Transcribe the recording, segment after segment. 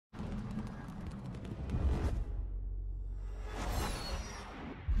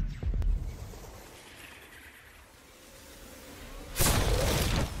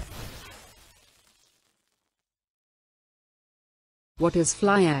What is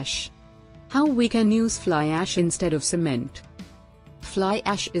fly ash? How we can use fly ash instead of cement? Fly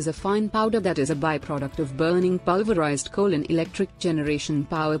ash is a fine powder that is a byproduct of burning pulverized coal in electric generation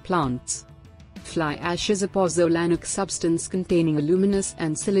power plants. Fly ash is a pozzolanic substance containing aluminous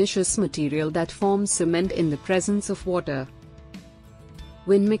and siliceous material that forms cement in the presence of water.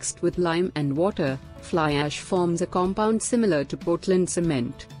 When mixed with lime and water, fly ash forms a compound similar to Portland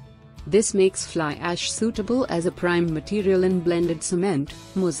cement. This makes fly ash suitable as a prime material in blended cement,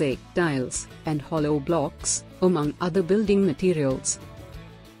 mosaic tiles, and hollow blocks, among other building materials.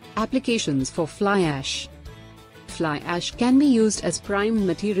 Applications for fly ash. Fly ash can be used as prime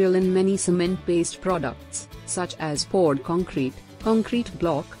material in many cement-based products, such as poured concrete, concrete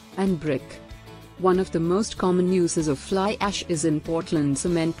block, and brick. One of the most common uses of fly ash is in Portland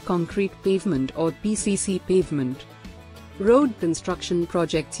cement concrete pavement or PCC pavement. Road construction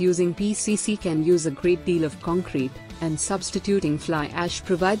projects using PCC can use a great deal of concrete, and substituting fly ash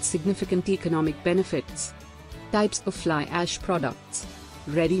provides significant economic benefits. Types of fly ash products: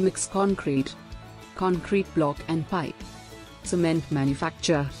 ready-mix concrete, concrete block and pipe, cement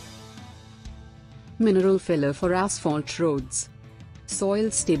manufacture, mineral filler for asphalt roads, soil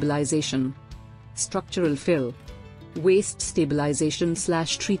stabilization, structural fill, waste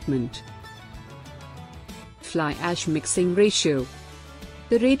stabilization/treatment. Fly ash mixing ratio.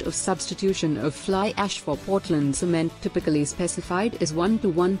 The rate of substitution of fly ash for Portland cement typically specified is 1 to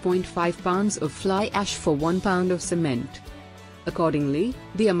 1.5 pounds of fly ash for 1 pound of cement. Accordingly,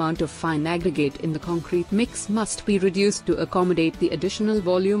 the amount of fine aggregate in the concrete mix must be reduced to accommodate the additional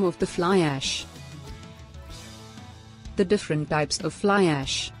volume of the fly ash. The different types of fly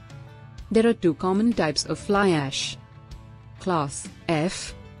ash. There are two common types of fly ash. Class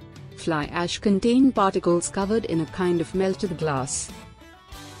F. Fly ash contain particles covered in a kind of melted glass.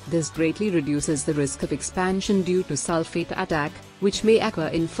 This greatly reduces the risk of expansion due to sulfate attack, which may occur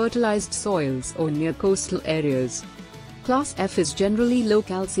in fertilized soils or near coastal areas. Class F is generally low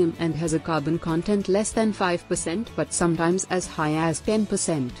calcium and has a carbon content less than 5% but sometimes as high as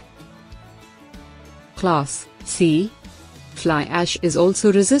 10%. Class C. Fly ash is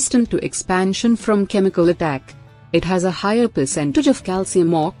also resistant to expansion from chemical attack. It has a higher percentage of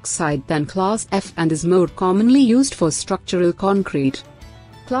calcium oxide than Class F and is more commonly used for structural concrete.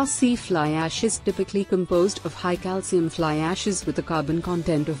 Class C fly ash is typically composed of high calcium fly ashes with a carbon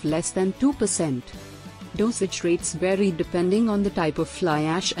content of less than 2%. Dosage rates vary depending on the type of fly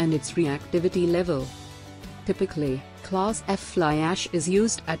ash and its reactivity level. Typically, Class F fly ash is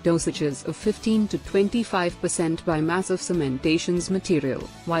used at dosages of 15 to 25% by mass of cementation's material,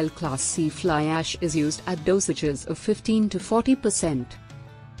 while Class C fly ash is used at dosages of 15 to 40%.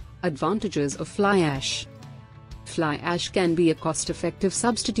 Advantages of fly ash. Fly ash can be a cost-effective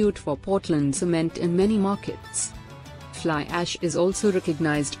substitute for Portland cement in many markets. Fly ash is also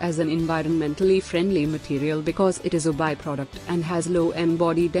recognized as an environmentally friendly material because it is a byproduct and has low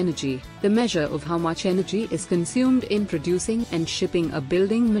embodied energy, the measure of how much energy is consumed in producing and shipping a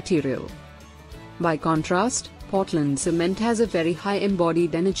building material. By contrast, Portland cement has a very high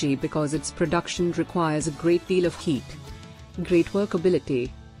embodied energy because its production requires a great deal of heat. Great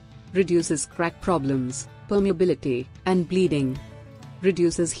workability. Reduces crack problems, permeability, and bleeding.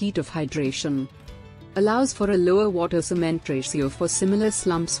 Reduces heat of hydration. Allows for a lower water-cement ratio for similar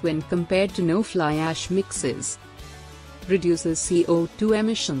slumps when compared to no fly ash mixes. Reduces CO2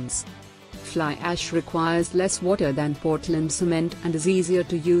 emissions. Fly ash requires less water than Portland cement and is easier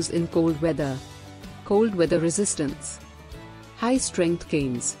to use in cold weather. Cold weather resistance. High strength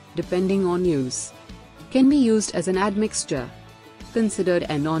canes, depending on use. Can be used as an admixture. Considered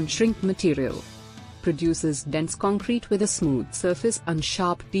a non-shrink material. Produces dense concrete with a smooth surface and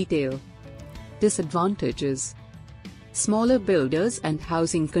sharp detail. Disadvantages. Smaller builders and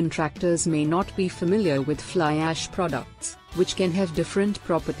housing contractors may not be familiar with fly ash products, which can have different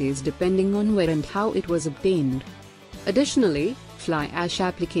properties depending on where and how it was obtained. Additionally, fly ash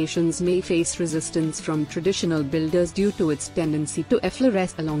applications may face resistance from traditional builders due to its tendency to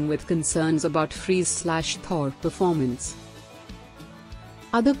effloresce along with concerns about freeze/thaw performance.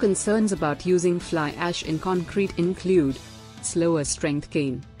 Other concerns about using fly ash in concrete include slower strength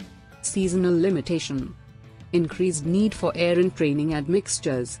cane, seasonal limitation, increased need for air and training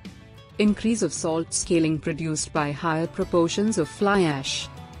admixtures, increase of salt scaling produced by higher proportions of fly ash.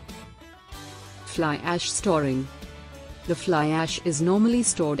 Fly ash storing. The fly ash is normally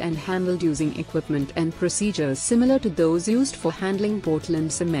stored and handled using equipment and procedures similar to those used for handling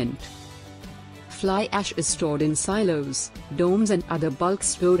Portland cement. Fly ash is stored in silos, domes and other bulk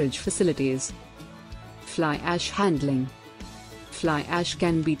storage facilities. Fly ash handling. Fly ash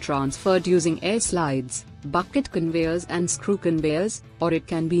can be transferred using air slides, bucket conveyors and screw conveyors, or it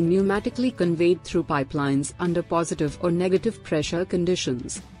can be pneumatically conveyed through pipelines under positive or negative pressure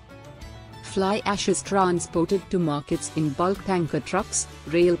conditions. Fly ash is transported to markets in bulk tanker trucks,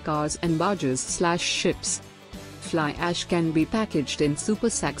 rail cars and barges/ships. Fly ash can be packaged in super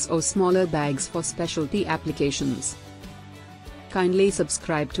sacks or smaller bags for specialty applications. Kindly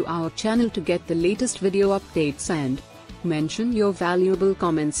subscribe to our channel to get the latest video updates and mention your valuable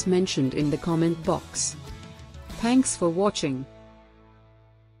comments mentioned in the comment box. Thanks for watching.